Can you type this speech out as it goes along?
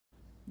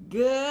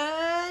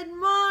Good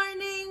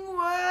morning,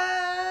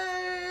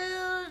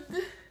 world!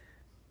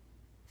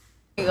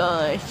 Oh my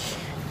gosh,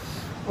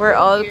 we're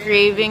all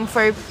craving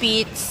for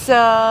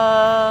pizza.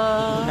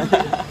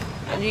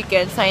 And we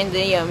can't find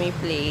a yummy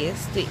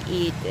place to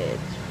eat it.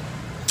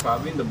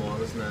 Probably in the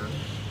malls now.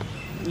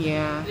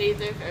 Yeah.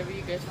 Later, if ever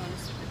you guys want to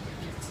split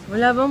tickets.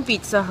 Wala bang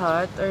Pizza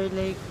Hut or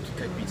like,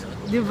 Pizza.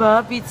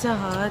 diba? Pizza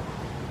Hut.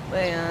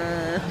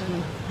 Ayan.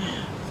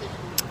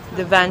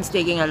 The van's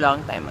taking a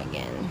long time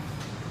again.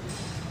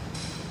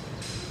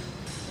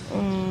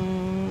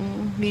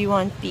 We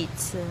want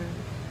pizza.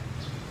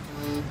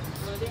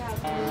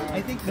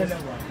 I think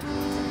dalawa.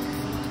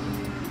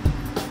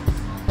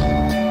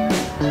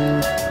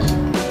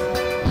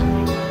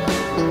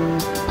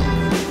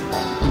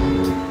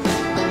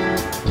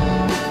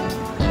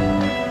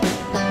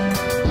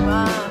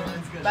 Wow.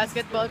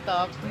 Basketball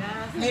talk.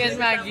 Me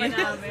and Maggie.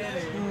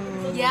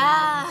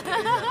 Yeah.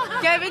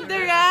 Kevin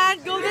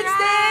Durant, Golden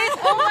State.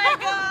 Oh my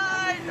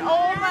god.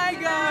 Oh my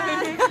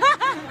god.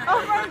 Oh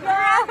my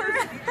god.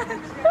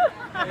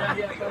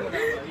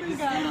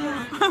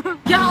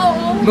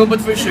 No,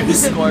 but for sure,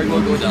 his score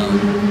will go down.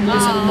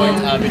 His point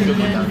average will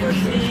go down for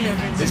sure.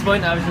 His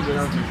point average will go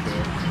down for sure.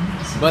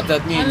 But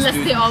that means, Unless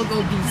dude, they all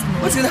go beast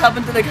mode. what's gonna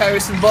happen to like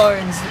Harrison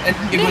Barnes and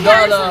Harrison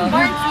Iguodala?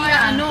 Barnes,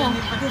 ano?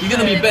 He's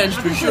gonna be benched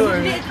for sure.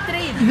 Hindi,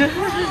 i-trade.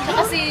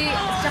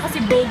 Tsaka si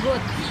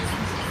Bogut.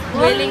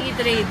 Willing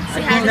i-trade.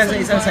 Si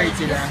Harrison Barnes.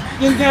 sila.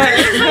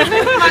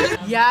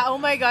 Yeah, oh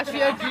my gosh,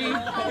 we agree.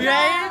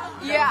 Right?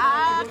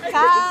 Yeah,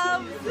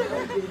 Cavs.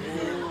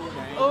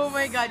 Oh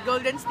my god,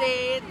 Golden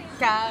State,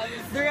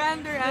 Cavs.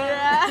 Durant.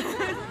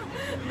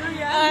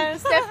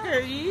 Steph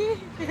Curry.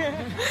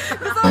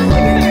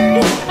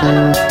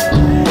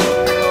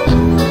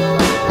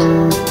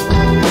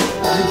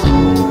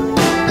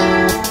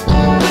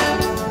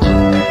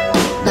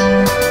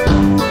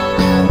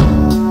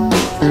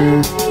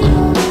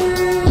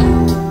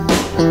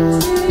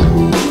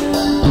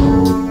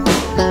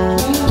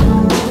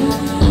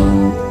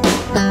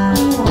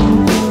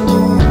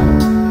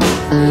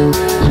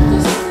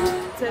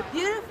 It's a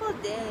beautiful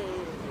day.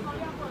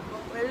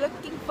 We're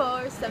looking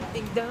for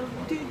something dumb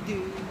to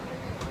do.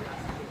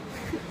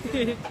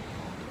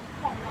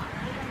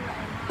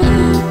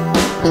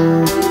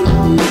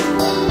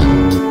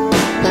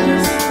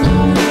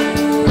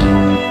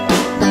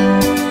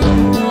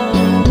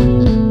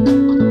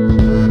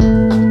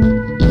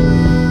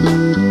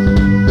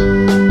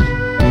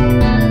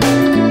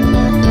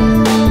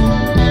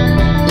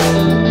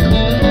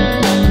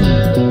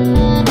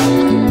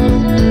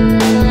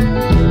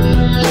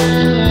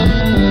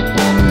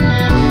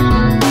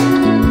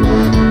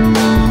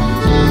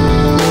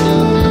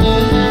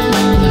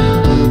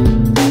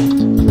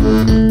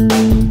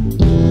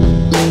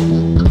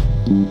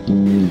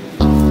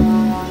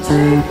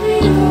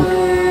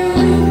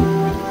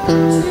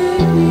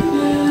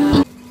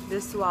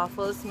 This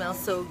waffle smells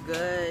so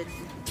good.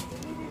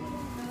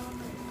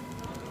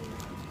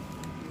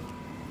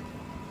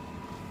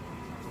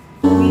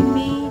 We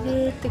made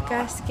it to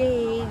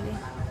Cascade.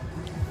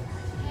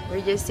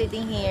 We're just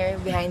sitting here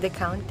behind the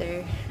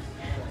counter.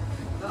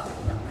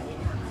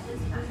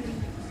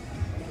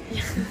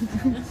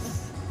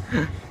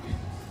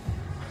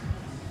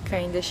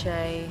 Kinda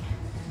shy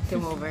to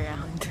move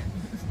around.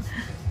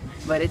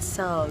 But it's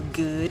all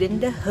good in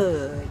the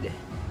hood.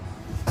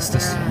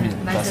 Biceps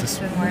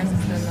femoris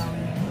is the long.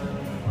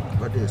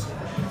 What is?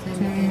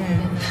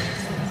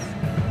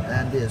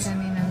 And this.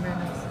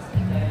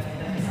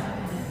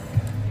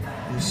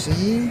 You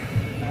see?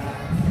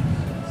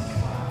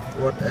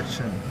 What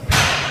action?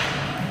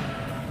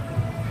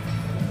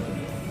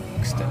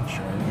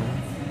 Extension.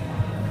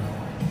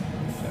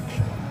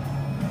 Reflection.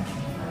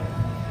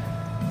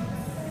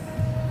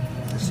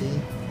 You see?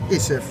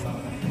 It's a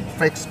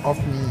flex of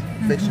me,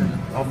 flexion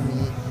of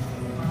me.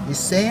 The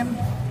same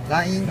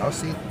lying or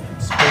sit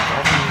straight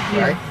of me,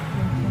 right?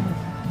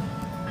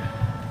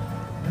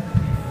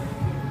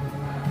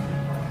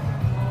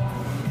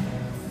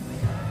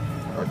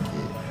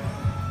 Okay.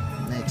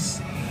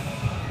 Next.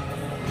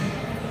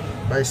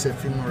 Bicep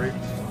femoris.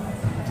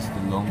 This is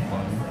the long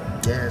part.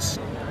 Yes.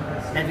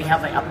 Then we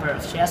have like upper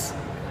chest,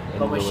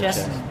 lower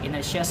chest,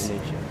 inner chest. Inner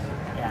chest.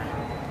 Yeah.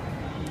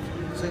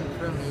 ซึ่งเค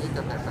รื่องนี้จ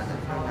ะแตกต่างจาก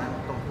เครื่องนั้น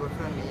ตรงที่ว่าเค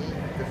รื่องนี้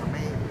จะทำใ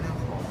ห้เรื่อง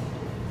ของ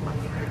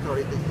เทคโนโล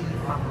ยีที่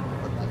มากกว่าป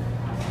กติ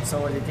So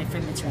the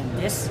difference between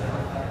this,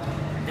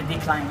 the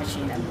decline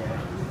machine and the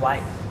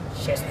wide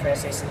chest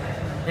presses,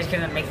 this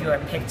gonna make your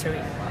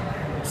pectoral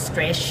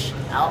stretch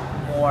out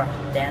more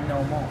than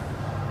normal.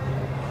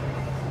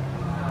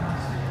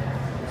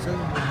 ซึ่ง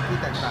ที่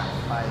แตกต่าง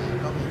ไป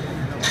ก็มีเรื่อง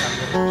ของการ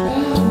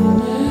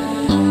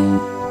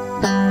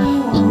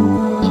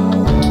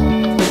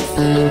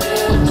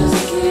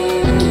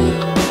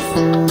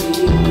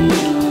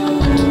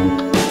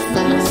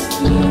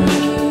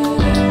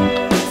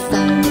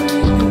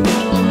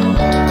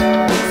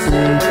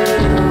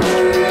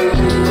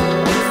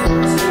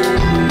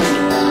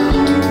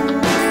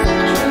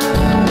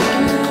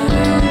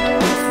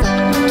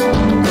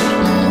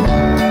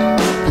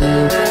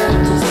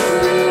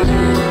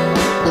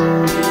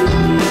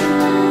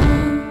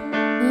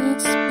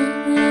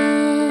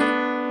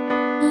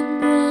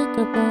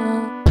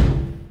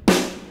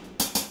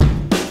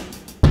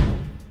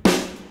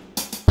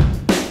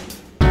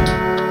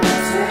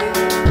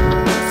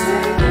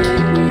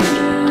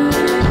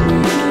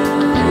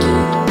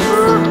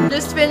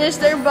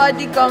finished our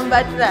body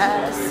combat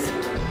class.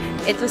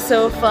 It was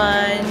so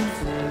fun,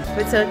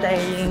 but so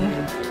tiring.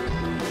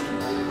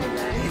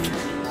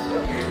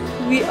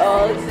 We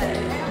all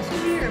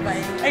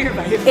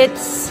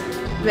It's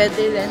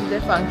better than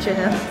the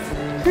functional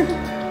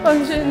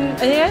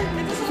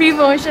free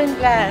motion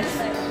class.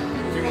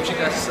 Free motion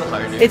class is still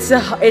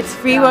harder. It's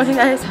free motion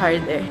class is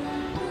harder.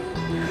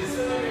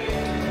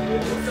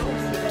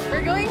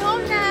 We're going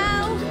home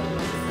now,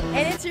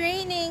 and it's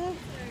raining.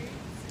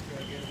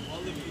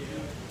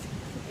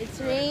 It's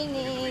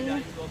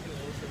raining.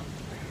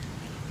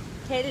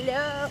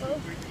 Hello.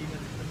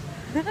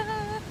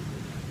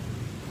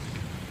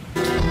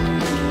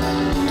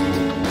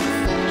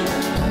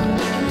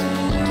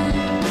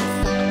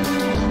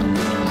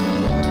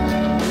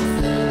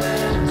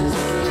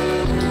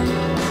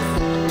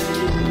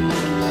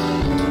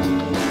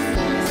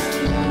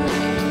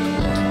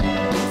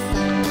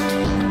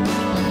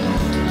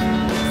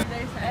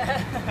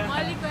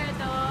 Molly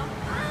Cueto.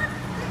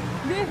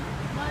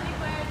 Molly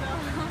Cueto.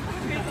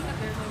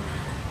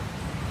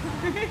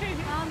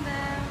 Found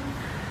them.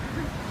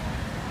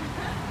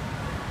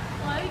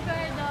 Molly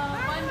Cueto.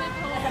 One at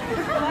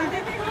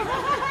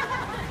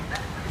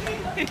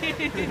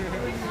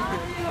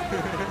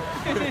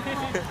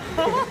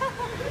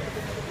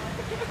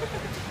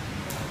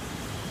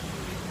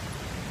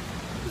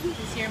This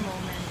is your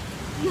moment.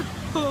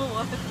 No,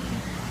 what?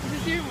 This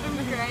is your moment.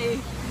 I'm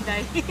crying. I'm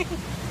dying.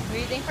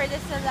 Waiting for the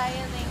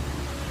lining.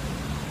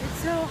 It's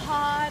so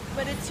hot,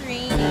 but it's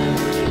raining.